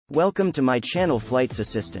Welcome to my channel Flights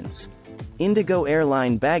Assistance. Indigo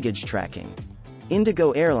Airline Baggage Tracking.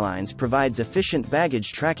 Indigo Airlines provides efficient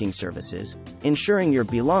baggage tracking services, ensuring your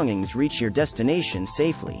belongings reach your destination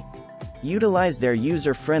safely. Utilize their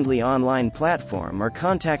user-friendly online platform or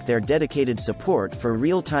contact their dedicated support for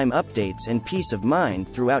real-time updates and peace of mind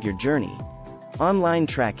throughout your journey. Online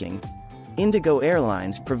tracking. Indigo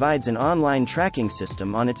Airlines provides an online tracking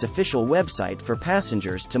system on its official website for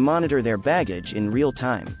passengers to monitor their baggage in real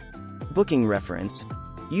time. Booking reference.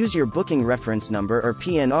 Use your booking reference number or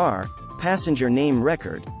PNR, passenger name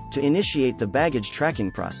record, to initiate the baggage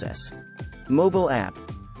tracking process. Mobile app.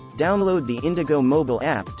 Download the Indigo mobile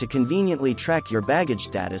app to conveniently track your baggage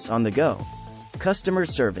status on the go. Customer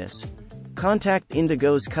service. Contact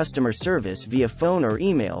Indigo's customer service via phone or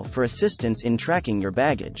email for assistance in tracking your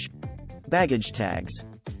baggage. Baggage tags.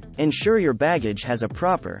 Ensure your baggage has a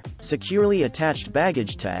proper, securely attached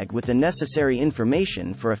baggage tag with the necessary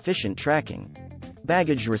information for efficient tracking.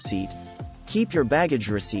 Baggage receipt. Keep your baggage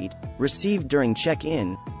receipt, received during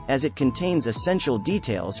check-in, as it contains essential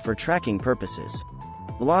details for tracking purposes.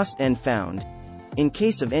 Lost and found. In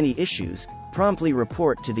case of any issues, promptly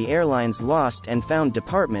report to the airline's Lost and Found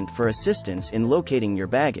department for assistance in locating your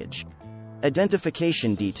baggage.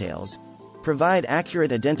 Identification details. Provide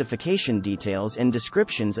accurate identification details and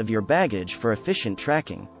descriptions of your baggage for efficient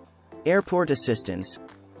tracking. Airport assistance.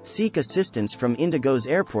 Seek assistance from Indigo's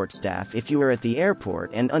airport staff if you are at the airport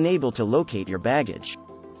and unable to locate your baggage.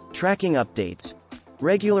 Tracking updates.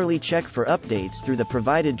 Regularly check for updates through the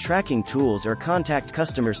provided tracking tools or contact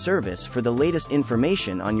customer service for the latest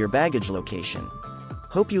information on your baggage location.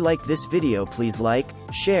 Hope you liked this video. Please like,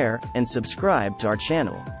 share, and subscribe to our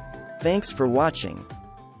channel. Thanks for watching.